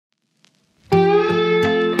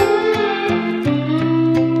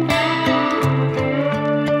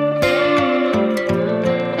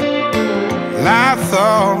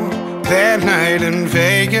in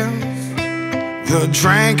Vegas. The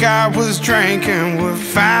drink I was drinking would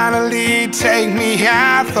finally take me.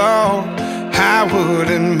 I thought I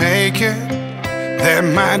wouldn't make it, that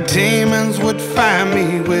my demons would find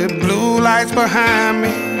me with blue lights behind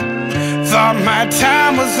me. Thought my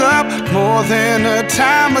time was up more than a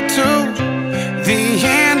time or two. The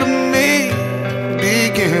end of me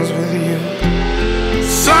begins with you.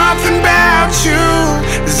 Something about you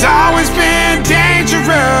has always been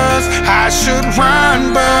dangerous. I should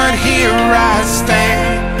run, but here I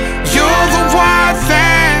stand. You're the one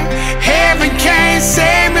thing heaven can't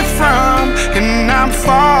save me from, and I'm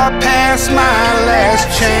far past my last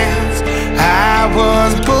chance. I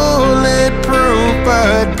was bulletproof,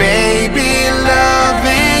 but baby,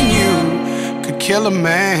 loving you could kill a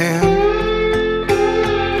man.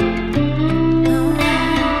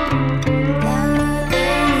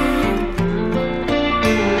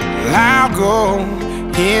 I'll go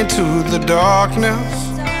into the darkness.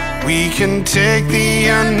 We can take the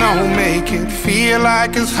unknown, make it feel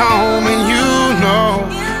like it's home. And you know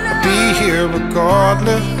I'll be here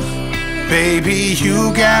regardless. Baby,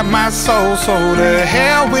 you got my soul, so to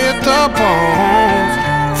hell with the bones.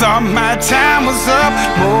 Thought my time was up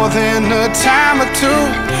more than a time or two,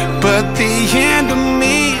 but the end of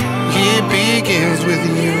me, it begins with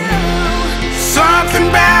you. Something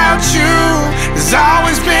about you has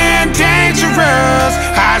always been dangerous.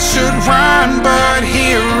 I should run, but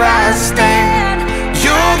here I stand.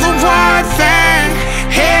 You're the one thing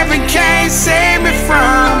heaven can't save me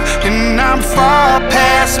from, and I'm far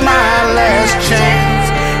past my last chance.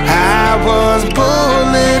 I was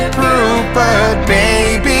bulletproof, but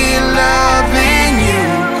baby, loving you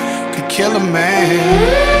could kill a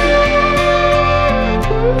man.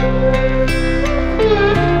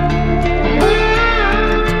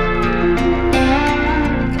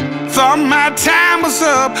 Thought my time was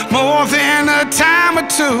up more than a time or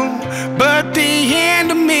two, but the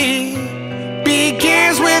end of me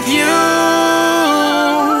begins with you.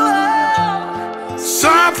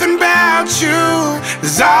 Something about you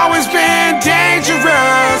has always been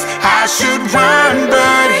dangerous. I should run,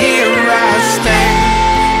 but here I stand.